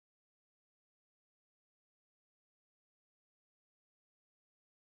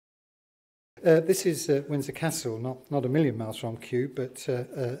This is Windsor Castle, not a million miles from Kew, but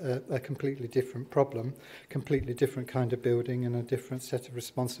a completely different problem, completely different kind of building and a different set of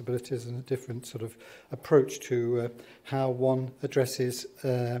responsibilities and a different sort of approach to how one addresses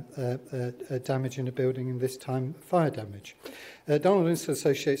damage in a building, and this time fire damage. Donald Windsor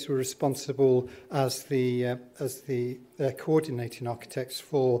Associates were responsible as the coordinating architects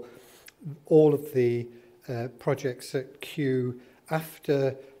for all of the projects at Kew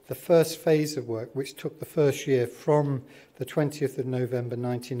after the first phase of work, which took the first year from the 20th of November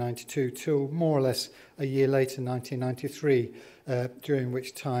 1992 till more or less a year later, 1993, during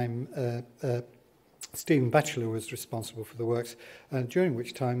which time Stephen Batchelor was responsible for the works, and during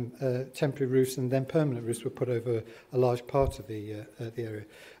which time temporary roofs and then permanent roofs were put over a large part of the area.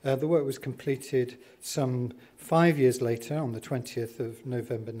 The work was completed some 5 years later, on the 20th of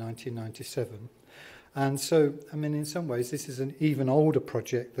November 1997. And so, I mean, in some ways, this is an even older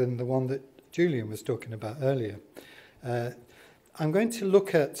project than the one that Julian was talking about earlier. I'm going to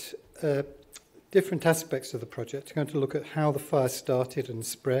look at different aspects of the project. I'm going to look at how the fire started and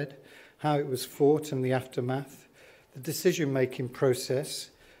spread, how it was fought and the aftermath, the decision-making process,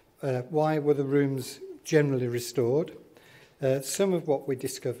 why were the rooms generally restored, some of what we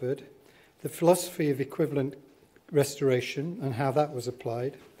discovered, the philosophy of equivalent restoration and how that was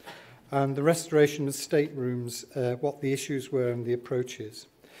applied, and the restoration of staterooms, what the issues were and the approaches.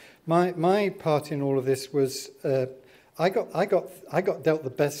 My part in all of this was I got dealt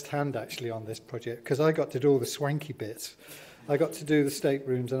the best hand actually on this project, because I got to do all the swanky bits. I got to do the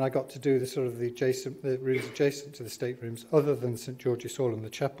staterooms, and I got to do the sort of the rooms adjacent to the staterooms, other than St George's Hall and the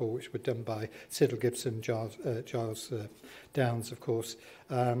chapel, which were done by Siddle Gibson, Giles Downs, of course,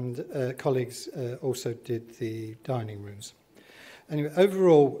 and colleagues also did the dining rooms. Anyway,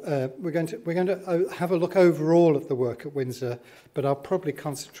 overall, we're going to have a look overall at the work at Windsor, but I'll probably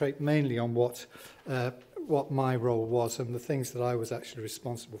concentrate mainly on what my role was and the things that I was actually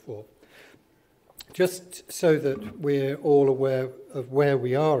responsible for. Just so that we're all aware of where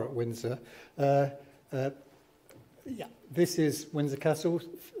we are at Windsor, this is Windsor Castle,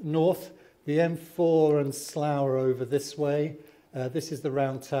 north, the M4 and Slough are over this way. This is the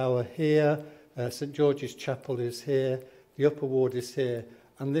Round Tower here, St George's Chapel is here, the upper ward is here,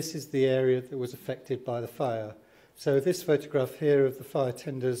 and this is the area that was affected by the fire. So this photograph here of the fire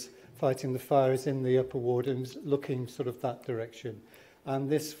tenders fighting the fire is in the upper ward and is looking sort of that direction. And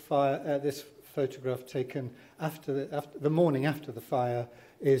this photograph taken after the morning after the fire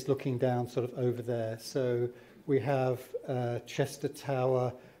is looking down sort of over there. So we have Chester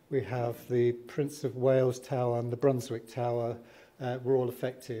Tower, we have the Prince of Wales Tower and the Brunswick Tower were all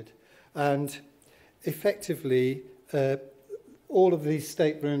affected. And effectively, all of these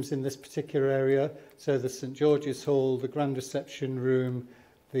staterooms in this particular area, so the St George's Hall, the Grand Reception Room,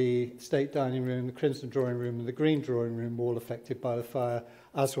 the State Dining Room, the Crimson Drawing Room and the Green Drawing Room were all affected by the fire,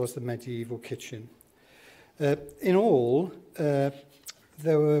 as was the medieval kitchen. In all, there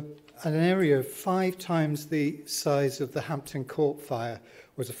were an area of 5 times the size of the Hampton Court fire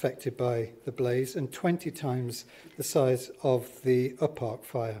was affected by the blaze, and 20 times the size of the Uppark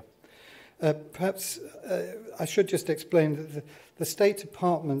fire. Perhaps I should just explain that the state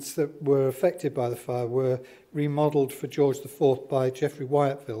apartments that were affected by the fire were remodelled for George IV by Geoffrey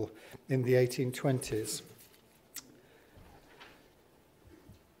Wyatville in the 1820s.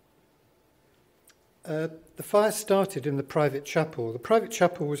 The fire started in the private chapel. The private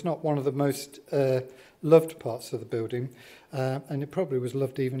chapel was not one of the most loved parts of the building, and it probably was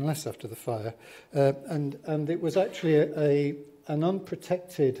loved even less after the fire. And it was actually an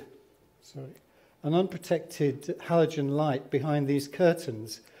unprotected halogen light behind these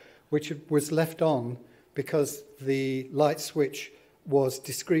curtains, which was left on because the light switch was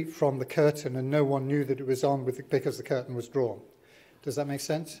discreet from the curtain and no one knew that it was on because the curtain was drawn. Does that make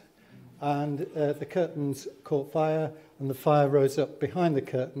sense? And the curtains caught fire and the fire rose up behind the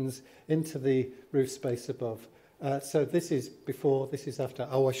curtains into the roof space above. So this is before, this is after.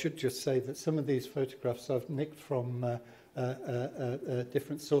 Oh, I should just say that some of these photographs I've nicked from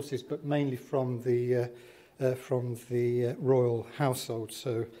different sources, but mainly from the royal household.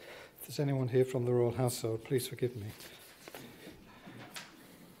 So if there's anyone here from the royal household, please forgive me.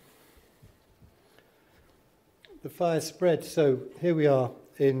 The fire spread. So here we are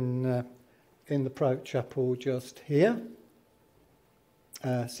in the private chapel just here,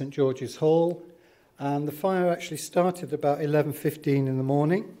 St George's Hall, and the fire actually started about 11:15 in the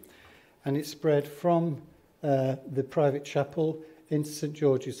morning, and it spread from the private chapel into St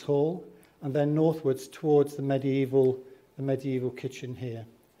George's Hall, and then northwards towards the medieval kitchen here.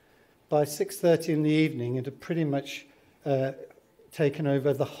 By 6:30 in the evening, it had pretty much taken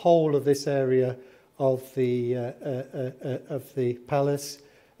over the whole of this area of the palace.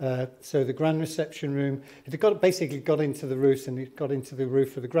 So the grand reception room, it had basically got into the roofs, and it got into the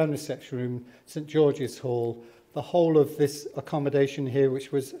roof of the grand reception room, St George's Hall, the whole of this accommodation here,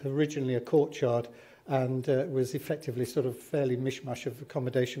 which was originally a courtyard and was effectively sort of fairly mishmash of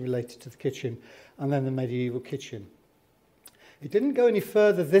accommodation related to the kitchen, and then the medieval kitchen. It didn't go any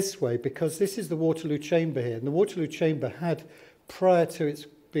further this way because this is the Waterloo Chamber here, and the Waterloo Chamber had, prior to its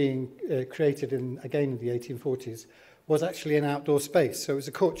being created again in the 1840s, was actually an outdoor space. So it was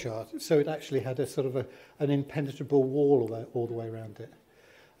a courtyard. So it actually had a sort of an impenetrable wall all the way around it.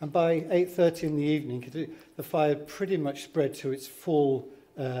 And by 8:30 in the evening, the fire had pretty much spread to its full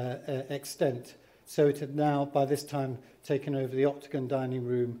extent. So it had now, by this time, taken over the octagon dining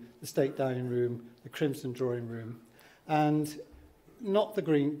room, the state dining room, the crimson drawing room, and not the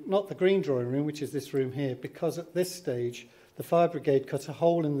green drawing room, which is this room here, because at this stage the fire brigade cut a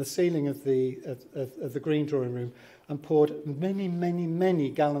hole in the ceiling of the green drawing room and poured many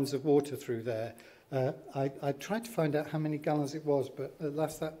gallons of water through there. I tried to find out how many gallons it was, but at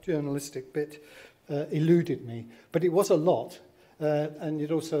last that journalistic bit eluded me. But it was a lot, and it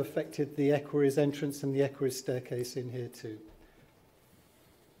also affected the equerries entrance and the equerries staircase in here too.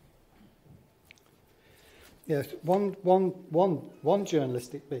 Yes, one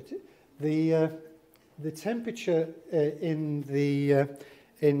journalistic bit. The temperature in the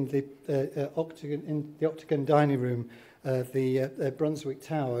octagon dining room, the Brunswick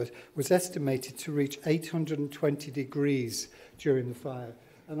Tower, was estimated to reach 820 degrees during the fire.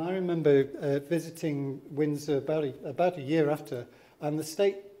 And I remember visiting Windsor about a year after, and the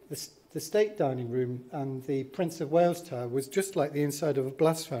state dining room and the Prince of Wales Tower was just like the inside of a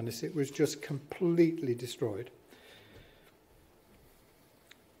blast furnace. It was just completely destroyed.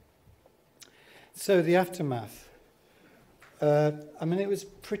 So the aftermath. I mean, it was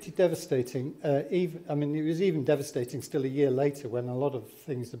pretty devastating. It was even devastating still a year later when a lot of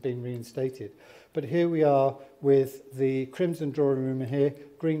things had been reinstated. But here we are with the crimson drawing room here,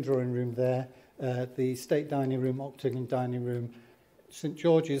 green drawing room there, the state dining room, octagon dining room, St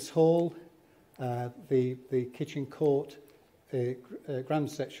George's Hall, the kitchen court, grand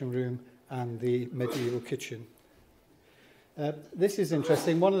section room, and the medieval kitchen. This is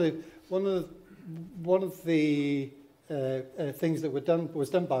interesting. One of the things that was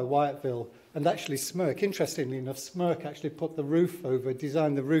done by Wyatville, and actually Smirke, interestingly enough, Smirke actually put the roof over,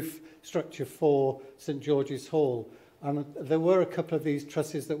 designed the roof structure for St George's Hall. And there were a couple of these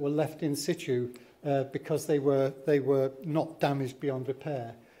trusses that were left in situ because they were not damaged beyond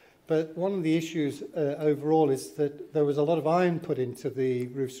repair. But one of the issues overall is that there was a lot of iron put into the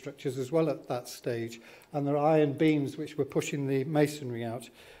roof structures as well at that stage, and there are iron beams which were pushing the masonry out.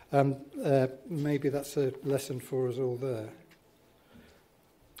 Maybe that's a lesson for us all there.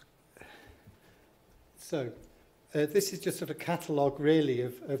 So this is just sort of a catalogue really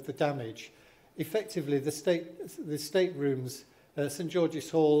of the damage. Effectively, the state rooms, St George's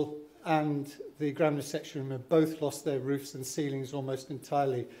Hall and the grand reception room have both lost their roofs and ceilings almost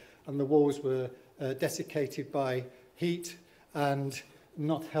entirely, and the walls were desiccated by heat and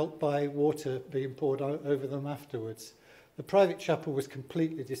not helped by water being poured over them afterwards. The private chapel was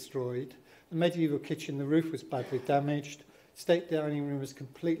completely destroyed. The medieval kitchen, the roof was badly damaged. State dining room was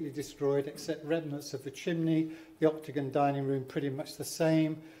completely destroyed except remnants of the chimney. The octagon dining room pretty much the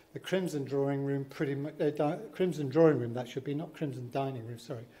same. The crimson drawing room crimson drawing room, that should be, not crimson dining room,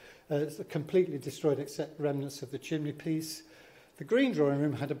 sorry. It's completely destroyed except remnants of the chimney piece. The green drawing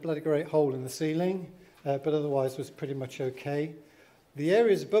room had a bloody great hole in the ceiling, but otherwise was pretty much okay. The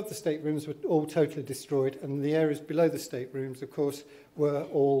areas above the staterooms were all totally destroyed, and the areas below the staterooms, of course, were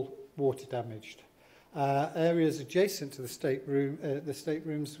all water damaged. Areas adjacent to the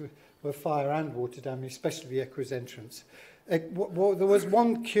staterooms were fire and water damaged, especially the equerries entrance. There was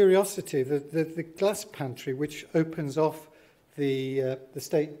one curiosity, the glass pantry, which opens off the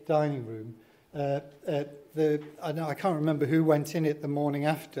state dining room. I can't remember who went in it the morning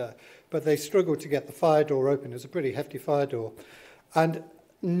after, but they struggled to get the fire door open. It was a pretty hefty fire door. And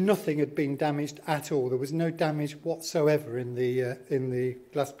nothing had been damaged at all. There was no damage whatsoever in the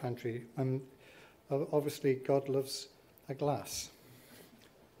glass pantry. And obviously, God loves a glass.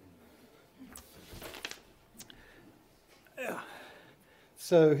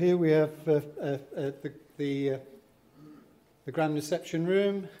 So here we have the grand reception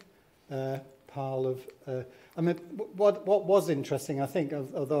room, pile of. What was interesting, I think,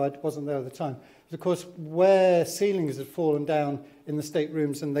 although I wasn't there at the time, was of course where ceilings had fallen down in the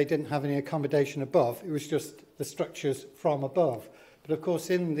staterooms and they didn't have any accommodation above. It was just the structures from above. But of course,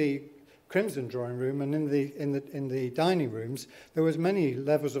 in the Crimson drawing room, and in the dining rooms there was many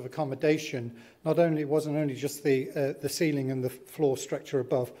levels of accommodation. Not only, it wasn't only just the ceiling and the floor structure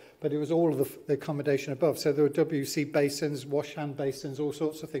above, but it was all of the accommodation above. So there were WC basins, wash hand basins, all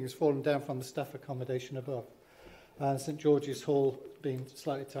sorts of things falling down from the staff accommodation above. St George's Hall being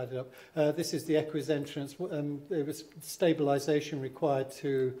slightly tidied up. This is the Equus entrance. There was stabilisation required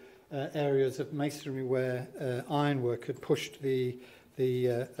to areas of masonry where ironwork had pushed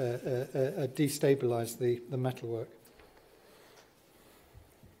destabilised the metalwork.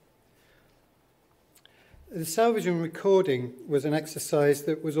 The salvage and recording was an exercise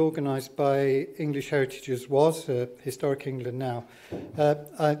that was organised by English Heritage, as was Historic England now.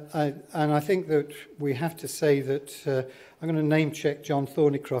 And I think that we have to say that I'm going to name check John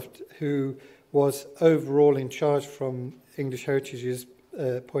Thornycroft, who was overall in charge from English Heritage's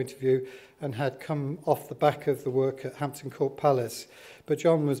point of view and had come off the back of the work at Hampton Court Palace. But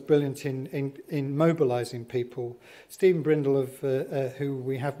John was brilliant in mobilising people. Stephen Brindle, who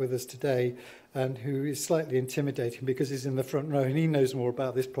we have with us today, and who is slightly intimidating because he's in the front row and he knows more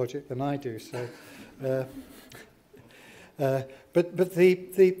about this project than I do. So, but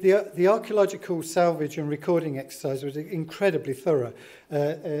the archaeological salvage and recording exercise was incredibly thorough.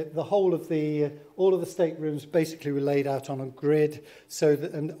 The whole of all of the staterooms basically were laid out on a grid, so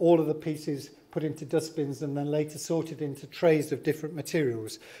that, and all of the pieces put into dustbins and then later sorted into trays of different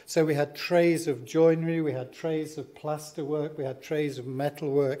materials. So we had trays of joinery, we had trays of plasterwork, we had trays of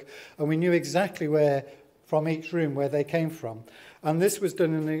metalwork, and we knew exactly where, from each room, where they came from. And this was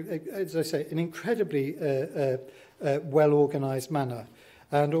done in, as I say, an incredibly well-organised manner.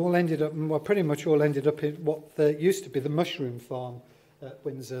 And all ended up, well, pretty much all ended up in what used to be the mushroom farm at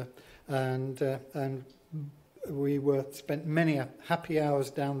Windsor. And we spent many happy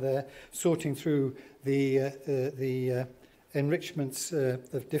hours down there sorting through the enrichments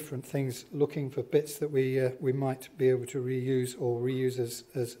of different things, looking for bits that we might be able to reuse or reuse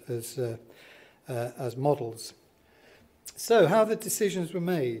as models. So, how the decisions were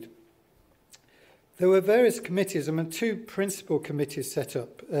made. There were various committees, two principal committees set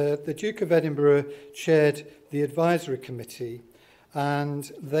up. The Duke of Edinburgh chaired the advisory committee,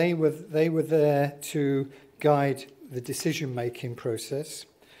 and they were there to guide the decision-making process.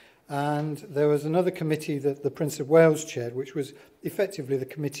 And there was another committee that the Prince of Wales chaired, which was effectively the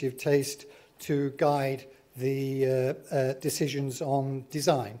Committee of Taste, to guide the decisions on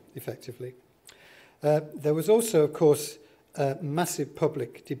design, effectively. There was also, of course, massive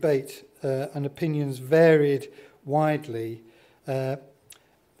public debate, and opinions varied widely. There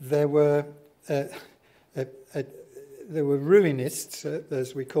were ruinists,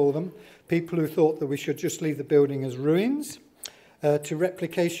 as we call them, people who thought that we should just leave the building as ruins, to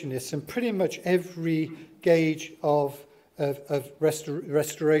replicationists, and pretty much every gauge of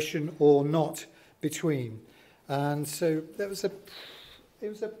restoration or not between. And so it was a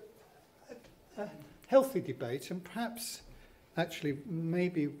healthy debate, and perhaps actually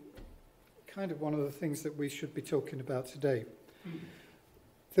maybe kind of one of the things that we should be talking about today.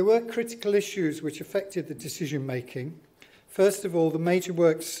 There were critical issues which affected the decision-making. First of all, the major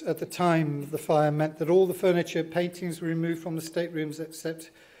works at the time of the fire meant that all the furniture, paintings were removed from the staterooms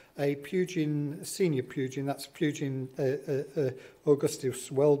except a Pugin, senior Pugin, that's Pugin,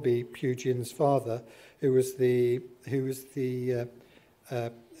 Augustus Welby Pugin's father, who was the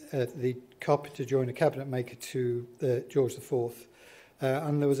carpenter joiner cabinet maker to George IV.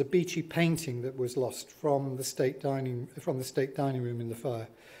 And there was a Beachy painting that was lost from the state dining room in the fire.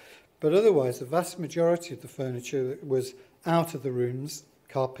 But otherwise, the vast majority of the furniture that was out of the rooms,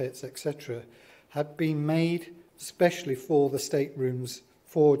 carpets, etc., had been made specially for the staterooms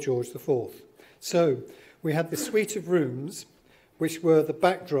for George IV. So we had the suite of rooms, which were the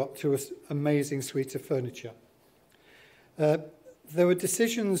backdrop to an amazing suite of furniture. There were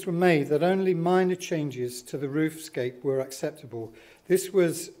decisions were made that only minor changes to the roofscape were acceptable. This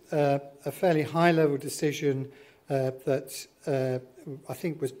was a fairly high-level decision that I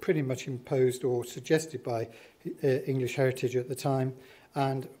think was pretty much imposed or suggested by English Heritage at the time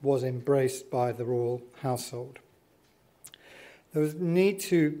and was embraced by the royal household. There was need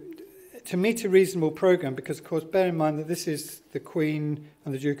to meet a reasonable programme because, of course, bear in mind that this is the Queen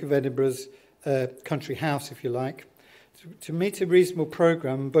and the Duke of Edinburgh's country house, if you like. To meet a reasonable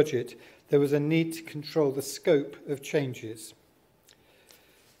programme and budget, there was a need to control the scope of changes.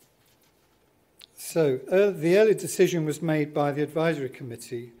 So the early decision was made by the advisory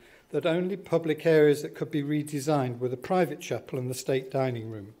committee that only public areas that could be redesigned were the private chapel and the state dining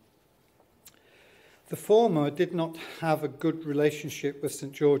room. The former did not have a good relationship with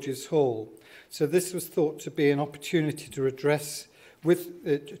St George's Hall, so this was thought to be an opportunity to address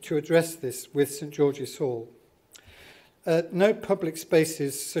to address this with St George's Hall. No public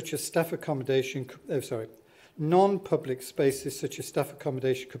spaces such as staff accommodation, non-public spaces such as staff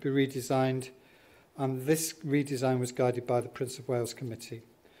accommodation could be redesigned, and this redesign was guided by the Prince of Wales Committee.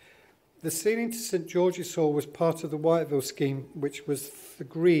 The ceiling to St George's Hall was part of the Whiteville scheme, which was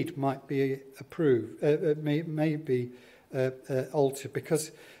agreed might be approved, may be altered,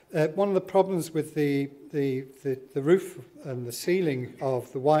 because one of the problems with the roof and the ceiling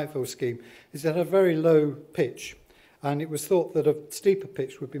of the Whiteville scheme is that it had a very low pitch, and it was thought that a steeper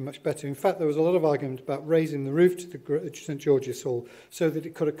pitch would be much better. In fact, there was a lot of argument about raising the roof to the St George's Hall so that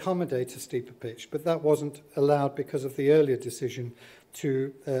it could accommodate a steeper pitch, but that wasn't allowed because of the earlier decision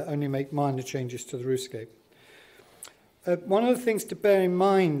to only make minor changes to the roofscape. One of the things to bear in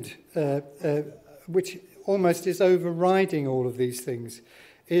mind, which almost is overriding all of these things,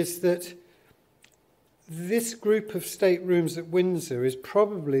 is that this group of staterooms at Windsor is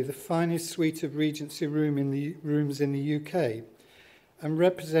probably the finest suite of Regency rooms in the UK, and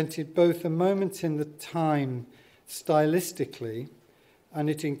represented both a moment in the time stylistically, and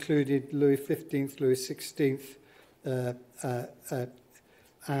it included Louis XV, Louis XVI,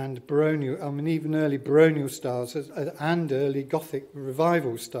 and baronial, even early baronial styles and early Gothic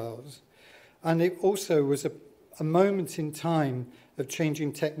revival styles. And it also was a moment in time of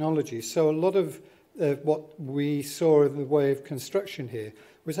changing technology. So a lot of what we saw in the way of construction here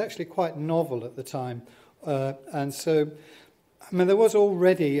was actually quite novel at the time. And so, I mean, there was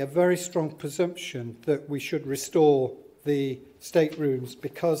already a very strong presumption that we should restore the staterooms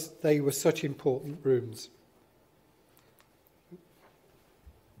because they were such important rooms.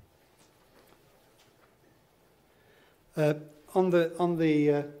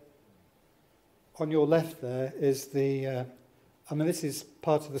 On your left there is the, this is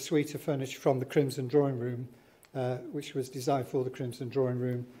part of the suite of furniture from the Crimson Drawing Room, which was designed for the Crimson Drawing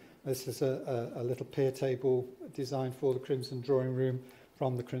Room. This is a little pier table designed for the Crimson Drawing Room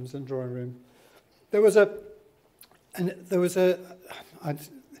from the Crimson Drawing Room. There was always a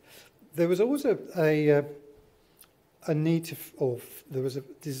need to, or there was a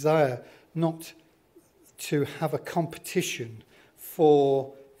desire not to have a competition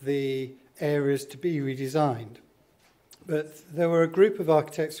for the areas to be redesigned. But there were a group of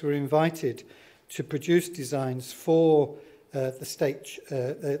architects who were invited to produce designs for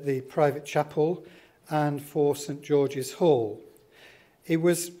the private chapel and for St George's Hall. It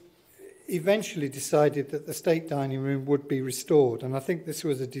was eventually decided that the state dining room would be restored, and I think this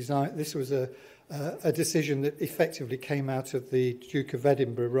was a decision that effectively came out of the Duke of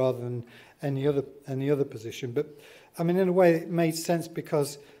Edinburgh rather than any other position. But I mean, in a way, it made sense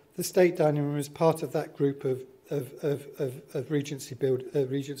because the state dining room is part of that group of Regency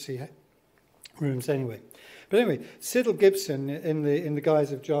rooms anyway. But anyway, Siddle Gibson, in the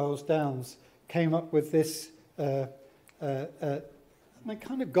guise of Giles Downes, came up with this kind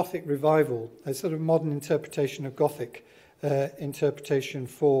of Gothic revival, a sort of modern interpretation of Gothic interpretation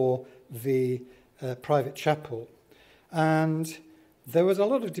for the private chapel. And there was a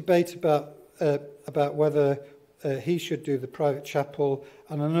lot of debate about whether he should do the private chapel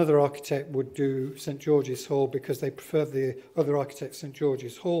and another architect would do St George's Hall because they preferred the other architect's St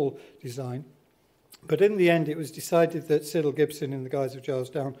George's Hall design. But in the end, it was decided that Siddle Gibson, in the guise of Giles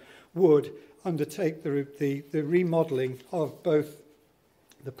Downes, would undertake the remodelling of both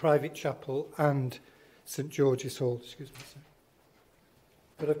the private chapel and St George's Hall. Excuse me, sir.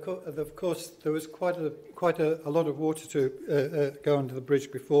 But of course, there was quite a lot of water to go under the bridge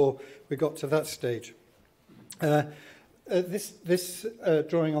before we got to that stage. This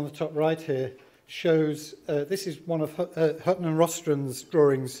drawing on the top right here shows, this is one of Hutton and Rostron's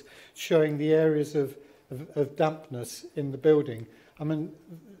drawings showing the areas of dampness in the building. I mean,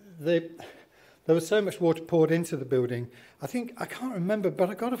 there was so much water poured into the building. I can't remember, but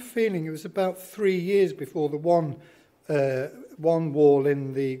I got a feeling it was about 3 years before the one wall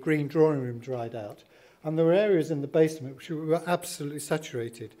in the green drawing room dried out. And there were areas in the basement which were absolutely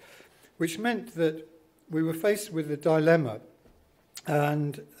saturated, which meant that we were faced with a dilemma,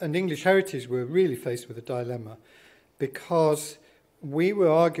 and English Heritage were really faced with a dilemma, because we were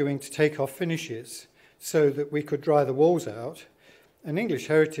arguing to take off finishes so that we could dry the walls out, and English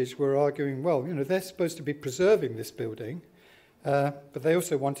Heritage were arguing, well, you know, they're supposed to be preserving this building, but they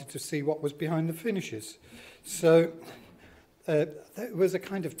also wanted to see what was behind the finishes. So there was a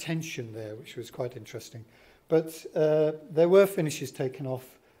kind of tension there, which was quite interesting. But there were finishes taken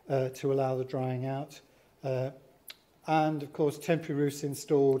off to allow the drying out. And, of course, temporary roofs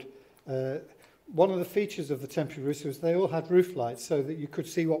installed. One of the features of the temporary roofs was they all had roof lights so that you could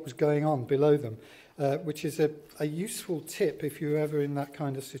see what was going on below them. which is a useful tip if you're ever in that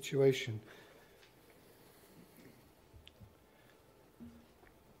kind of situation.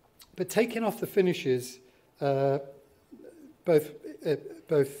 But taking off the finishes, both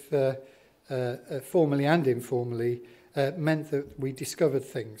formally and informally, meant that we discovered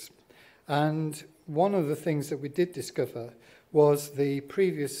things. And one of the things that we did discover was the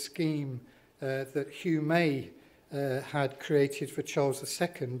previous scheme that Hugh May had created for Charles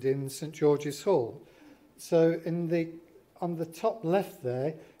II in St George's Hall. So on the top left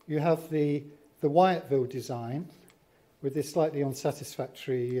there, you have the Wyatville design with this slightly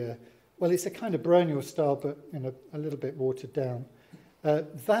unsatisfactory, well, it's a kind of baronial style, but a little bit watered down.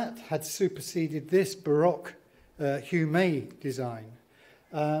 That had superseded this Baroque Hugh May design.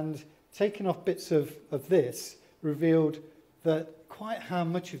 And taking off bits of this revealed that quite how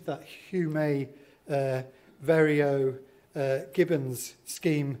much of that Hugh May Verio Gibbons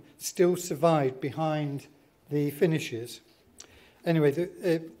scheme still survived behind the finishes. Anyway,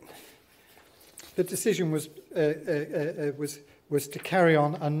 the decision was to carry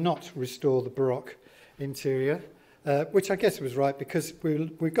on and not restore the Baroque interior, which I guess was right, because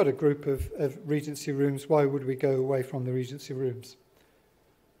we've got a group of Regency rooms. Why would we go away from the Regency rooms?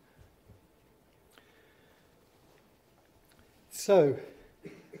 So,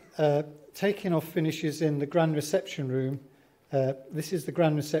 taking off finishes in the Grand Reception Room. This is the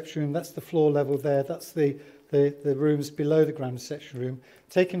Grand Reception Room. That's the floor level there. That's the rooms below the Grand Reception Room.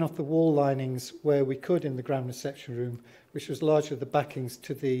 Taking off the wall linings where we could in the Grand Reception Room, which was largely the backings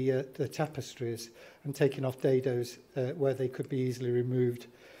to the tapestries, and taking off dados where they could be easily removed.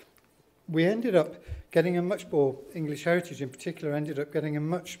 We ended up getting a much more, English Heritage in particular, ended up getting a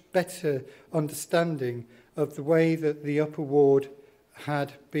much better understanding of the way that the upper ward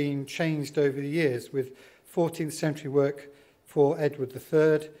had been changed over the years, with 14th century work for Edward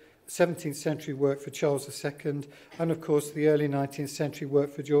III, 17th century work for Charles II, and of course the early 19th century work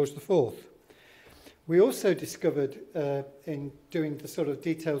for George IV. We also discovered in doing the sort of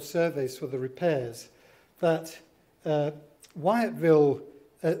detailed surveys for the repairs that Wyatville,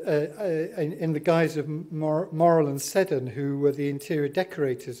 in the guise of Morrell and Seddon, who were the interior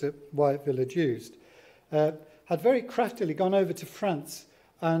decorators that Wyatville had used, had very craftily gone over to France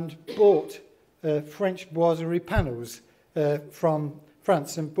and bought French boiserie panels from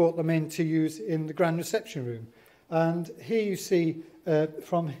France and brought them in to use in the Grand Reception Room. And here you see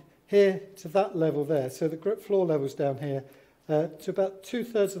from here to that level there, so the floor levels down here, to about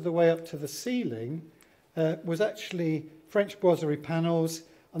 2/3 of the way up to the ceiling was actually French boiserie panels,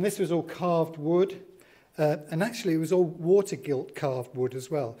 and this was all carved wood. And actually, it was all water-gilt carved wood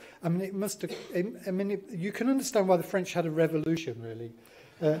as well. I mean, it must have. You can understand why the French had a revolution, really.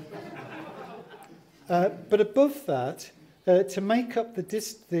 But above that, to make up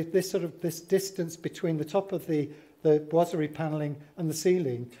this distance between the top of the boiserie panelling and the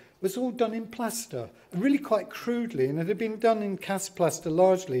ceiling, was all done in plaster, and really quite crudely. And it had been done in cast plaster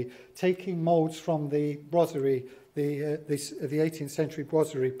largely, taking moulds from the boiserie, the 18th century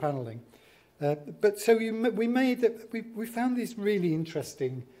boiserie panelling. But so we found these really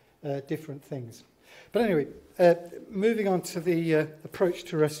interesting different things. But anyway, moving on to the approach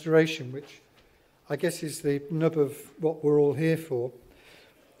to restoration, which I guess is the nub of what we're all here for.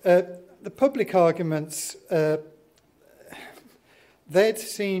 The public arguments, they'd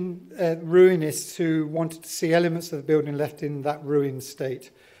seen ruinists who wanted to see elements of the building left in that ruined state.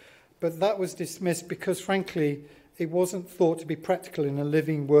 But that was dismissed because, frankly, it wasn't thought to be practical in a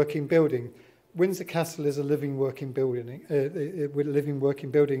living, working building. Windsor Castle is a living, working building,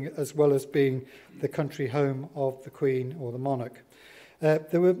 as well as being the country home of the Queen or the monarch.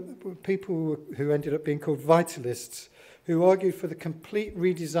 There were people who ended up being called vitalists, who argued for the complete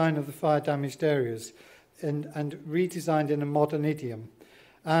redesign of the fire-damaged areas and redesigned in a modern idiom.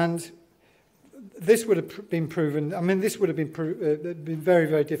 And this would have been proven, I mean, this would have been very,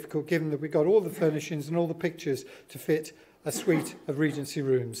 very difficult, given that we got all the furnishings and all the pictures to fit a suite of Regency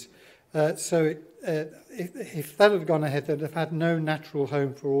rooms. So if that had gone ahead, they'd have had no natural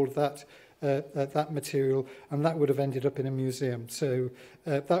home for all of that material, and that would have ended up in a museum. So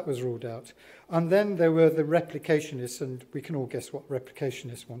that was ruled out. And then there were the replicationists, and we can all guess what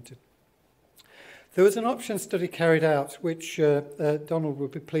replicationists wanted. There was an option study carried out, which Donald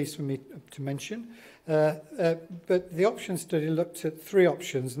would be pleased for me to mention. But the option study looked at three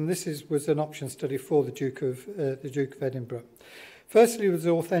options, and this was an option study for the Duke of Edinburgh. Firstly was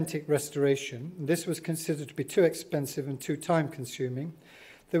authentic restoration. This was considered to be too expensive and too time-consuming.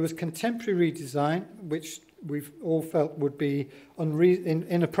 There was contemporary redesign, which we've all felt would be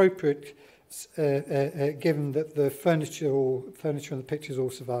inappropriate, given that the furniture and the pictures all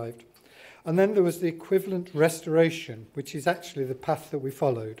survived. And then there was the equivalent restoration, which is actually the path that we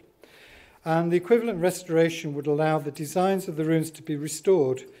followed. And the equivalent restoration would allow the designs of the rooms to be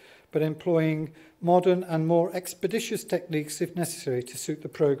restored, but employing modern and more expeditious techniques if necessary to suit the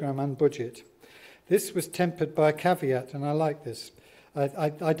programme and budget. This was tempered by a caveat, and I like this.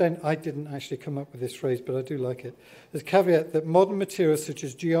 I didn't actually come up with this phrase, but I do like it. There's a caveat that modern materials such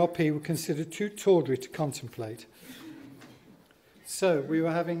as GRP were considered too tawdry to contemplate. So we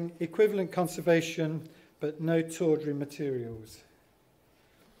were having equivalent conservation, but no tawdry materials.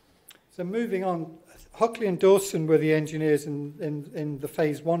 So moving on, Hockley and Dawson were the engineers in the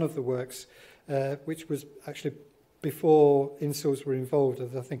phase one of the works, which was actually before Insuls were involved,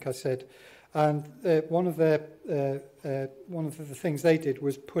 as I think I said. And one of the things they did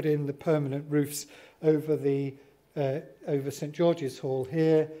was put in the permanent roofs over over St George's Hall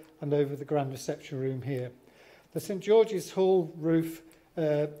here and over the Grand Reception Room here. The St George's Hall roof,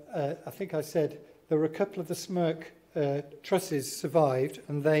 I think I said there were a couple of the smirk trusses survived,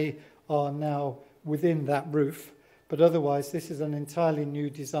 and they are now within that roof. But otherwise, this is an entirely new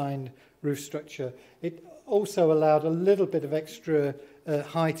designed roof structure. It also allowed a little bit of extra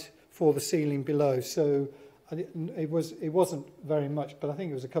height for the ceiling below, so it wasn't very much, but I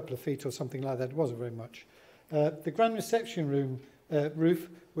think it was a couple of feet or something like that. It wasn't very much. The Grand Reception Room roof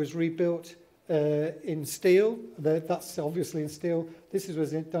was rebuilt in steel. That's obviously in steel. This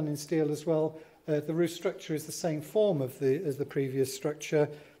was done in steel as well. The roof structure is the same form as the previous structure,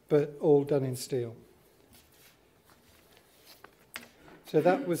 but all done in steel. So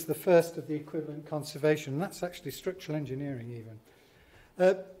that was the first of the equivalent conservation. That's actually structural engineering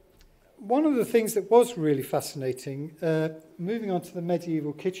even. One of the things that was really fascinating, moving on to the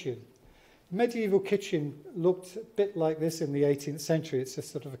medieval kitchen. The medieval kitchen looked a bit like this in the 18th century. It's a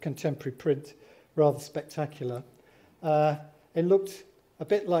sort of a contemporary print, rather spectacular. It looked a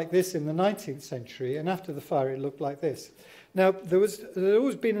bit like this in the 19th century, and after the fire it looked like this. Now, there had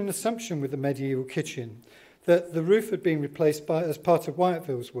always been an assumption with the medieval kitchen that the roof had been replaced as part of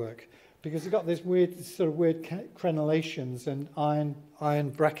Wyatville's work, because it got this weird crenellations and iron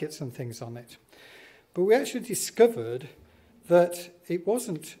brackets and things on it. But we actually discovered that it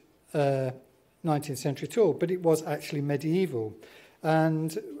wasn't 19th century at all, but it was actually medieval.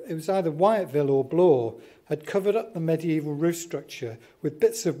 And it was either Wyatville or Blore had covered up the medieval roof structure with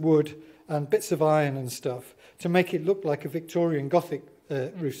bits of wood and bits of iron and stuff to make it look like a Victorian Gothic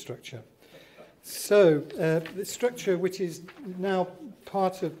roof structure. So the structure, which is now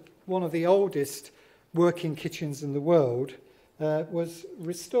part of one of the oldest working kitchens in the world, was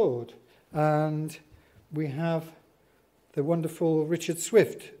restored. And we have the wonderful Richard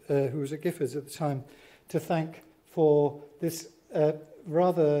Swift, who was at Giffords at the time, to thank for this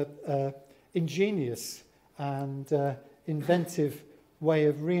rather ingenious and inventive way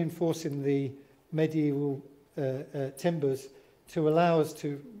of reinforcing the medieval timbers to allow us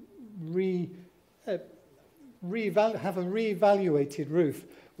to have a re-evaluated roof,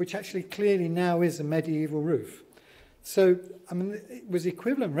 which actually clearly now is a medieval roof. So, I mean, it was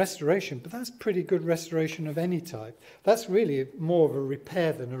equivalent restoration, but that's pretty good restoration of any type. That's really more of a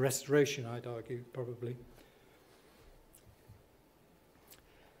repair than a restoration, I'd argue, probably.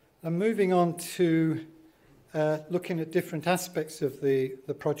 And moving on to looking at different aspects of the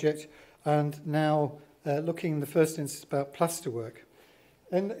project, and now looking in the first instance about plasterwork.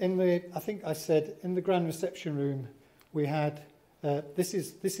 I think I said, in the Grand Reception Room, we had, this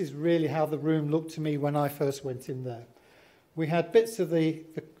is really how the room looked to me when I first went in there. We had bits of the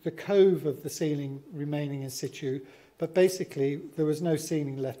cove of the ceiling remaining in situ, but basically there was no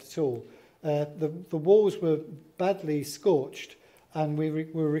ceiling left at all. The walls were badly scorched, and we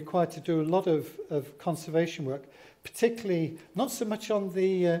were required to do a lot of conservation work, particularly not so much on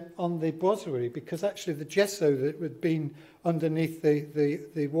the boiserie, because actually the gesso that had been underneath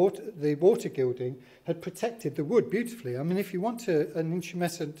the water gilding had protected the wood beautifully. I mean, if you want an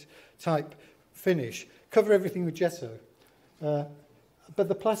intumescent type finish, cover everything with gesso. But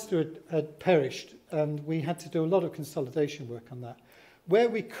the plaster had perished, and we had to do a lot of consolidation work on that. Where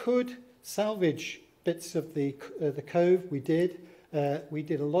we could salvage bits of the cove, we did. We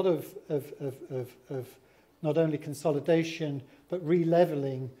did a lot of not only consolidation, but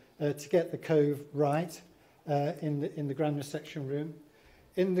re-levelling to get the cove right in the Grand Reception Room.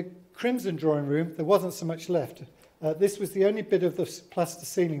 In the Crimson Drawing Room, there wasn't so much left. This was the only bit of the plaster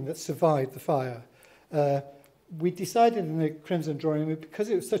ceiling that survived the fire. We decided in the Crimson Drawing Room, because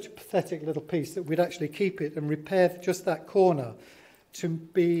it was such a pathetic little piece, that we'd actually keep it and repair just that corner to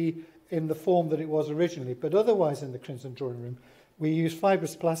be in the form that it was originally. But otherwise in the Crimson Drawing Room, we used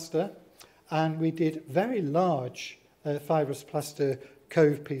fibrous plaster, and we did very large fibrous plaster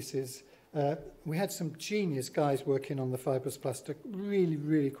cove pieces We had some genius guys working on the fibrous plastic, really,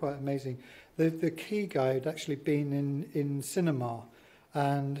 really quite amazing. The key guy had actually been in cinema,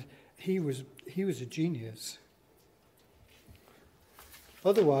 and he was a genius.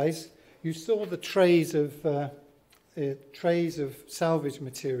 Otherwise, you saw the trays of salvage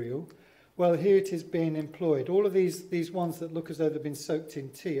material. Well, here it is being employed. All of these ones that look as though they've been soaked in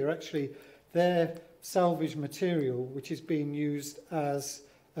tea are actually their salvage material, which is being used as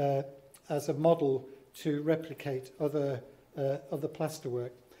a model to replicate other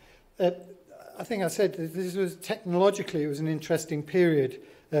plasterwork. I think I said that this was technologically, it was an interesting period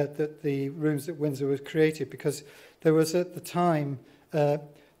that the rooms at Windsor were created, because there was at the time the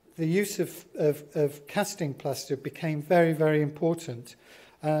use of casting plaster became very, very important,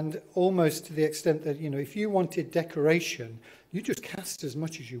 and almost to the extent that, if you wanted decoration, you just cast as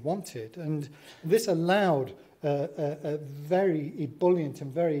much as you wanted, and this allowed a very ebullient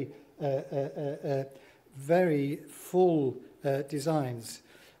and very full designs.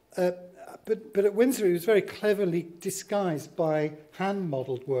 But at Windsor, it was very cleverly disguised by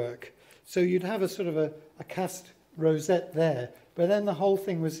hand-modelled work. So you'd have a sort of a cast rosette there, but then the whole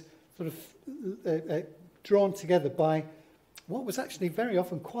thing was sort of drawn together by what was actually very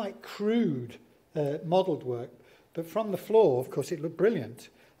often quite crude modelled work. But from the floor, of course, it looked brilliant.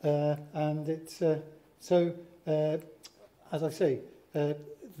 And it's as I say,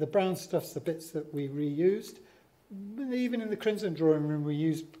 the brown stuff's the bits that we reused. Even in the Crimson Drawing Room, we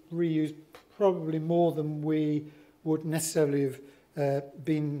reused probably more than we would necessarily have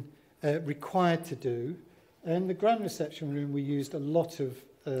been required to do. In the Grand Reception Room, we used a lot of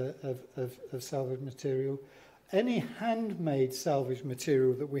salvage material. Any handmade salvage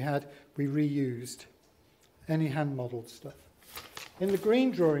material that we had, we reused. Any hand-modelled stuff. In the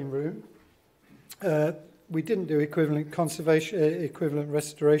Green Drawing Room, we didn't do equivalent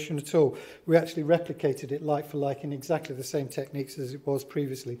restoration at all. We actually replicated it like for like in exactly the same techniques as it was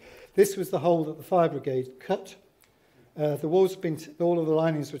previously. This was the hole that the fire brigade cut. The walls have been all of the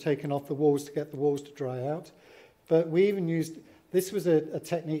linings were taken off the walls to get the walls to dry out. But we even used, this was a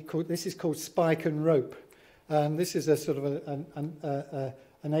technique called spike and rope. And this is a sort of an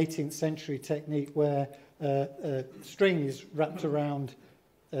 18th century technique where string is wrapped around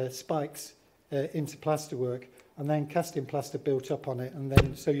spikes into plasterwork, and then casting plaster built up on it, and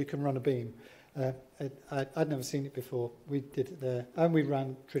then so you can run a beam. I'd never seen it before. We did it there, and we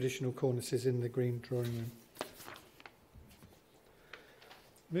ran traditional cornices in the Green Drawing Room.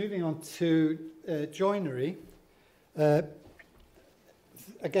 Moving on to joinery.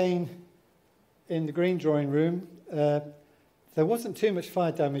 Again, in the Green Drawing Room, there wasn't too much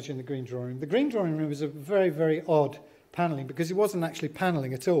fire damage in the Green Drawing Room. The Green Drawing Room was a very, very odd panelling, because it wasn't actually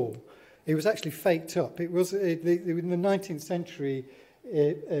panelling at all. It was actually faked up. It was in the 19th century.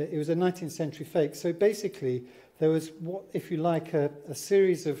 It was a 19th century fake. So basically, there was what, if you like, a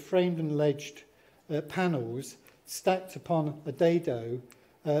series of framed and ledged panels stacked upon a dado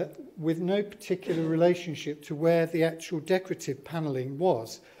with no particular relationship to where the actual decorative panelling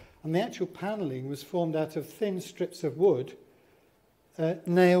was. And the actual panelling was formed out of thin strips of wood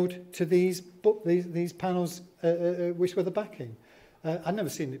nailed to these panels, which were the backing. I'd never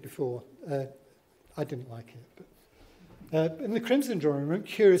seen it before. I didn't like it. But in the Crimson Drawing Room,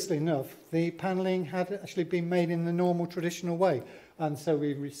 curiously enough, the panelling had actually been made in the normal traditional way, and so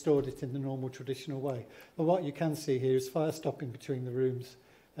we restored it in the normal traditional way. But what you can see here is fire stopping between the rooms.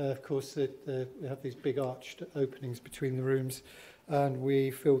 Of course, we have these big arched openings between the rooms, and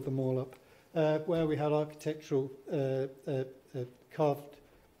we filled them all up. Where we had architectural carved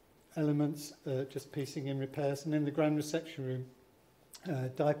elements, just piecing in repairs, and in the Grand Reception Room,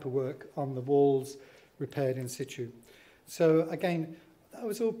 diaper work on the walls, repaired in situ. So again, that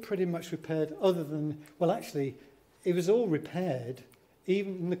was all pretty much repaired, other than, well, actually, it was all repaired,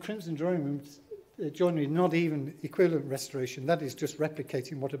 even in the Crimson Drawing Room, joinery, not even equivalent restoration, that is just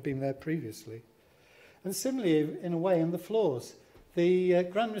replicating what had been there previously. And similarly, in a way, in the floors, the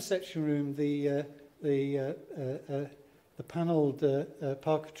Grand Reception Room, the panelled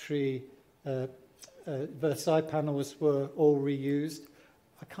parquetry Versailles panels were all reused.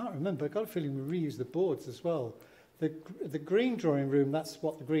 I can't remember. I've got a feeling we reused the boards as well. The Green Drawing Room, that's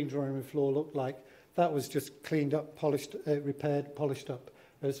what the Green Drawing Room floor looked like. That was just cleaned up, polished, repaired, polished up.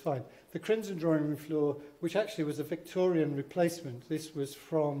 It was fine. The Crimson Drawing Room floor, which actually was a Victorian replacement. This was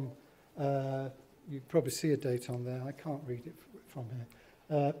from, you probably see a date on there. I can't read it from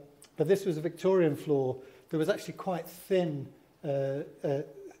here. But this was a Victorian floor. There was actually quite thin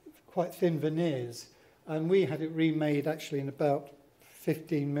veneers, and we had it remade actually in about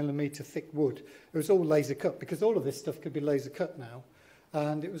 15mm thick wood. It was all laser cut, because all of this stuff could be laser cut now.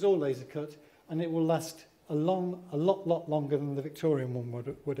 and it was all laser cut, and it will last a lot longer than the Victorian one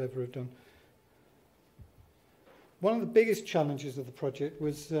would ever have done. One of the biggest challenges of the project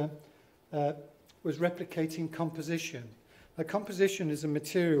was replicating composition. Composition is a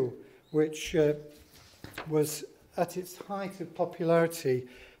material which was at its height of popularity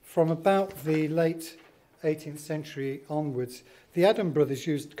from about the late 18th century onwards. The Adam brothers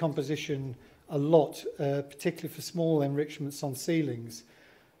used composition a lot, particularly for small enrichments on ceilings.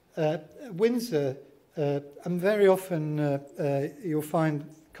 Windsor, and very often you'll find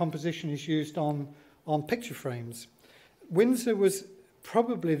composition is used on picture frames. Windsor was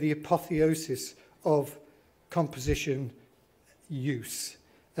probably the apotheosis of composition use.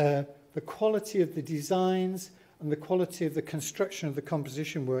 The quality of the designs and the quality of the construction of the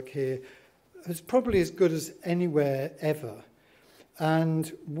composition work here is probably as good as anywhere ever.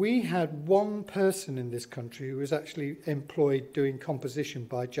 And we had one person in this country who was actually employed doing composition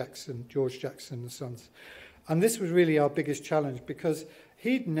by George Jackson and Sons. And this was really our biggest challenge, because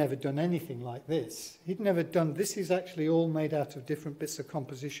he'd never done anything like this. This is actually all made out of different bits of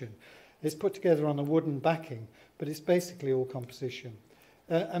composition. It's put together on a wooden backing, but it's basically all composition.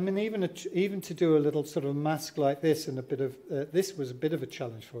 I mean, even to do a little sort of mask like this, and this was a bit of a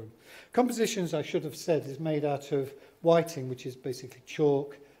challenge for him. Compositions, I should have said, is made out of whiting, which is basically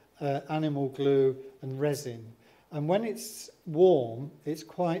chalk, animal glue, and resin. And when it's warm, it's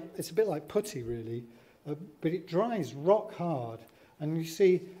a bit like putty, really, but it dries rock hard. And you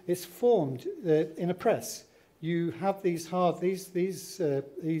see, it's formed in a press. You have these are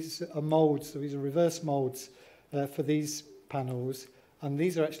molds. So these are reverse molds for these panels. And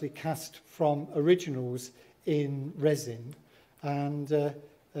these are actually cast from originals in resin. And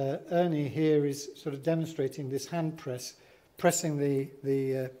Ernie here is sort of demonstrating this hand press, pressing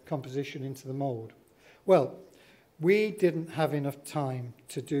the composition into the mould. Well, we didn't have enough time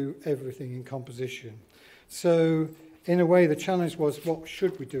to do everything in composition. So in a way, the challenge was, what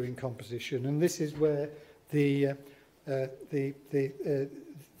should we do in composition? And this is where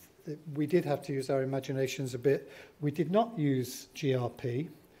we did have to use our imaginations a bit. We did not use GRP,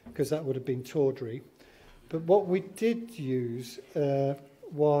 because that would have been tawdry. But what we did use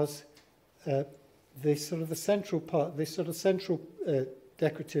was the central part, the sort of central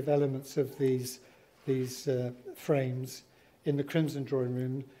decorative elements of these frames in the Crimson Drawing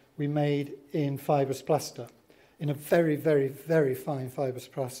Room. We made in fibrous plaster, in a very, very, very fine fibrous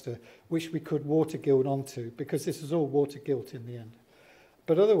plaster, which we could water gild onto, because this is all water gilt in the end.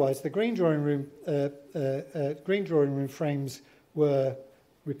 But otherwise, the Green Drawing Room frames were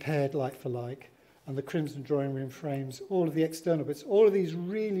repaired like for like, and the Crimson Drawing Room frames, all of the external bits, all of these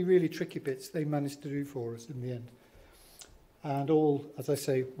really, really tricky bits, they managed to do for us in the end. And all, as I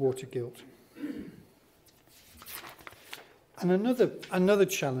say, water gilt. And another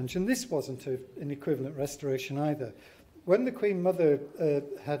challenge, and this wasn't an equivalent restoration either. When the Queen Mother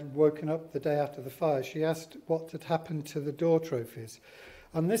had woken up the day after the fire, she asked what had happened to the door trophies.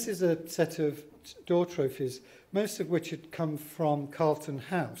 And this is a set of door trophies, most of which had come from Carlton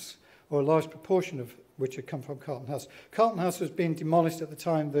House, or a large proportion of which had come from Carlton House. Carlton House was being demolished at the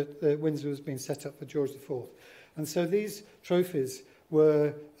time that Windsor was being set up for George IV. And so these trophies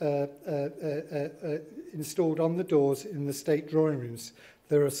were installed on the doors in the state drawing rooms.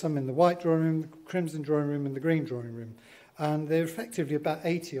 There are some in the white drawing room, the crimson drawing room, and the green drawing room. And there are effectively about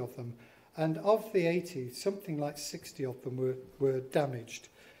 80 of them. And of the 80, something like 60 of them were damaged.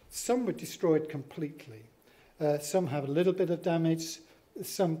 Some were destroyed completely. Some have a little bit of damage.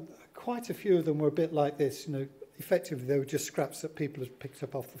 Quite a few of them were a bit like this. You know, effectively, they were just scraps that people had picked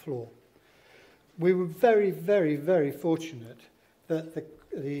up off the floor. We were very, very, very fortunate that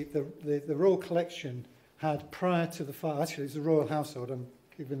the Royal Collection had, prior to the fire, actually it's the Royal Household,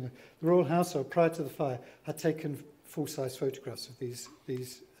 the Royal Household prior to the fire had taken full-size photographs of these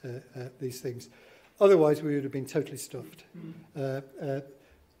things. Otherwise, we would have been totally stuffed.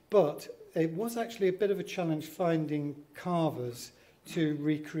 But it was actually a bit of a challenge finding carvers to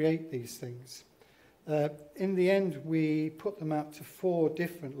recreate these things. In the end, we put them out to 4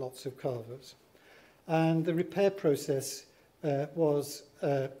 different lots of carvers. And the repair process was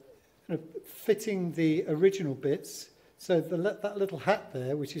fitting the original bits. So that little hat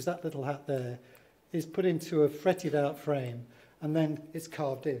there, which is that little hat there, is put into a fretted out frame, and then it's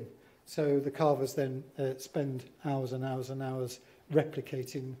carved in. So the carvers then spend hours and hours and hours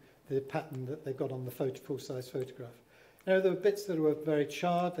replicating the pattern that they got on the full-size photograph. Now, there were bits that were very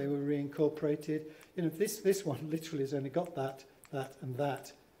charred, they were reincorporated. You know, this one literally has only got that, and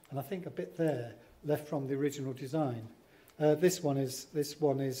I think a bit there left from the original design. This one is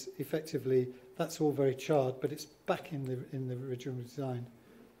effectively, that's all very charred, but it's back in the original design.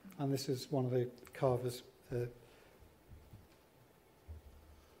 And this is one of the carvers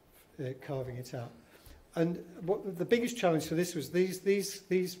carving it out. And what the biggest challenge for this was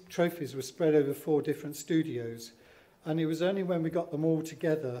these trophies were spread over 4 different studios, and it was only when we got them all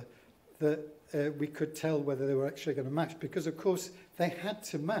together that we could tell whether they were actually going to match, because of course they had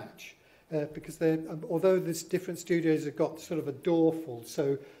to match, because although there's different studios have got sort of a door full,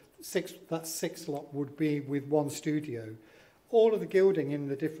 so that 6 lot would be with one studio. All of the gilding in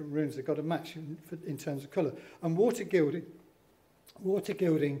the different rooms have got to match in terms of colour. And water gilding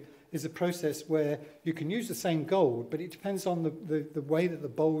is a process where you can use the same gold, but it depends on the way that the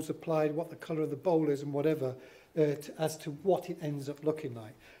bowl's applied, what the colour of the bowl is and whatever, as to what it ends up looking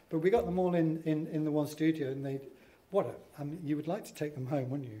like. But we got them all in the one studio, and you would like to take them home,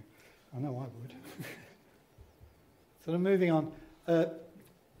 wouldn't you? I know I would. So then moving on.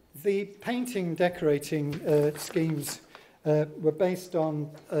 The painting, decorating schemes were based on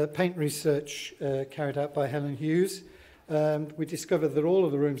paint research carried out by Helen Hughes. We discovered that all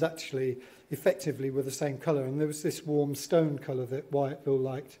of the rooms actually effectively were the same colour, and there was this warm stone colour that Wyattville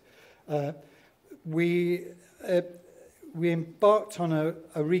liked. We embarked on a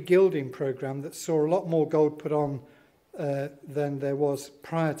regilding programme that saw a lot more gold put on than there was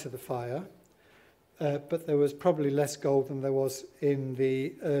prior to the fire, but there was probably less gold than there was in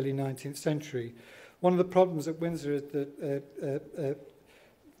the early 19th century. One of the problems at Windsor is that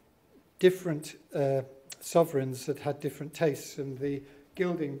different sovereigns had different tastes, and the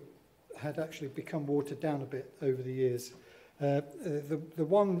gilding had actually become watered down a bit over the years. The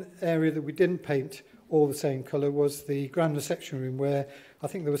one area that we didn't paint all the same colour was the grand reception room, where I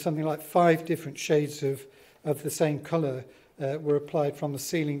think there was something like 5 different shades of the same colour were applied from the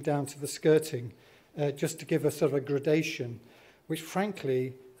ceiling down to the skirting, just to give a sort of a gradation, which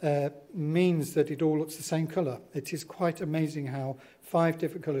frankly means that it all looks the same colour. It is quite amazing how 5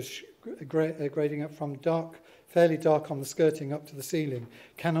 different colours grading up from fairly dark on the skirting up to the ceiling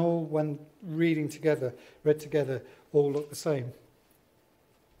can all, when read together, all look the same.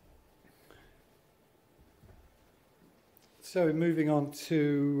 So moving on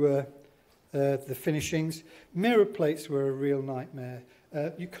to the finishings. Mirror plates were a real nightmare.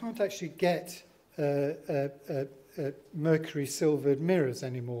 You can't actually get mercury silvered mirrors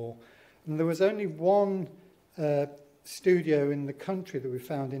anymore. And there was only one studio in the country that we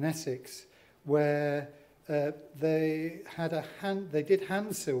found in Essex where they did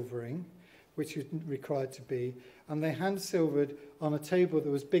hand silvering, which is required to be, and they hand silvered on a table that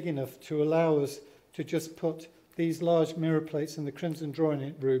was big enough to allow us to just put these large mirror plates in the crimson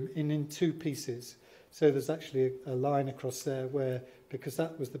drawing room in 2 pieces. So there's actually a line across there where, because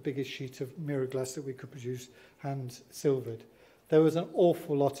that was the biggest sheet of mirror glass that we could produce hand silvered. There was an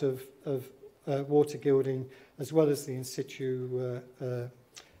awful lot of water gilding, as well as the in situ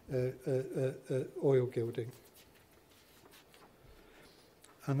oil gilding.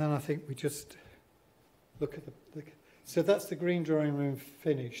 And then I think we just look at so that's the green drawing room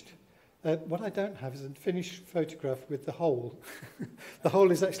finished. What I don't have is a finished photograph with the hole. The hole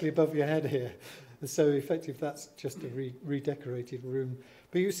is actually above your head here. So effectively that's just a redecorated room.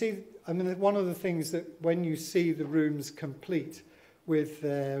 But you see, I mean, one of the things that when you see the rooms complete with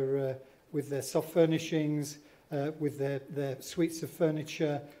their soft furnishings, with their suites of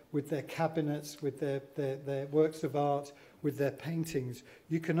furniture, with their cabinets, with their works of art, with their paintings,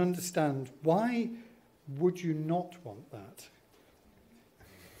 you can understand why would you not want that?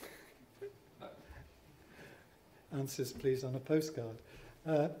 Answers, please, on a postcard.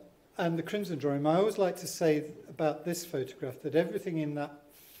 And the crimson drawing. I always like to say about this photograph that everything in that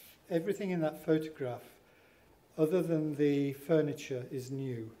photograph, other than the furniture, is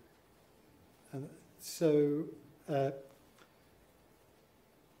new. And so,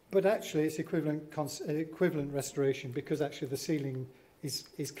 but actually, it's equivalent restoration, because actually the ceiling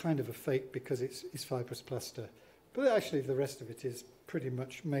is kind of a fake because it's fibrous plaster. But actually, the rest of it is pretty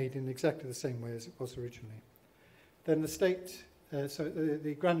much made in exactly the same way as it was originally. Then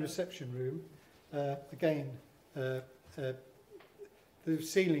the grand reception room, again, the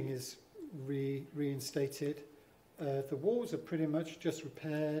ceiling is reinstated. The walls are pretty much just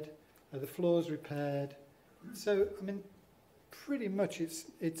repaired. The floors repaired. So, I mean, pretty much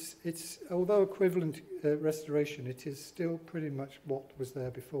it's although equivalent restoration, it is still pretty much what was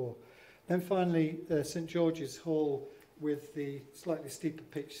there before. Then finally, St George's Hall with the slightly steeper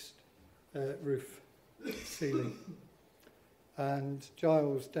pitched roof ceiling. And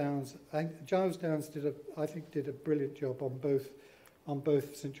Giles Downs did a brilliant job on both on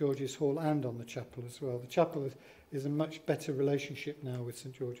both St George's Hall and on the chapel as well. The chapel is a much better relationship now with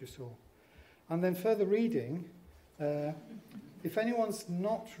St George's Hall. And then further reading, if anyone's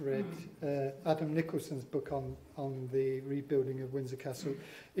not read Adam Nicholson's book on the rebuilding of Windsor Castle,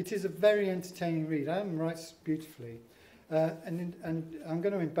 it is a very entertaining read. Adam writes beautifully. And I'm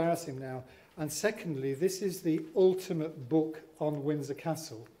going to embarrass him now. And secondly, this is the ultimate book on Windsor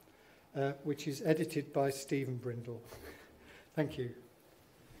Castle, which is edited by Stephen Brindle. Thank you.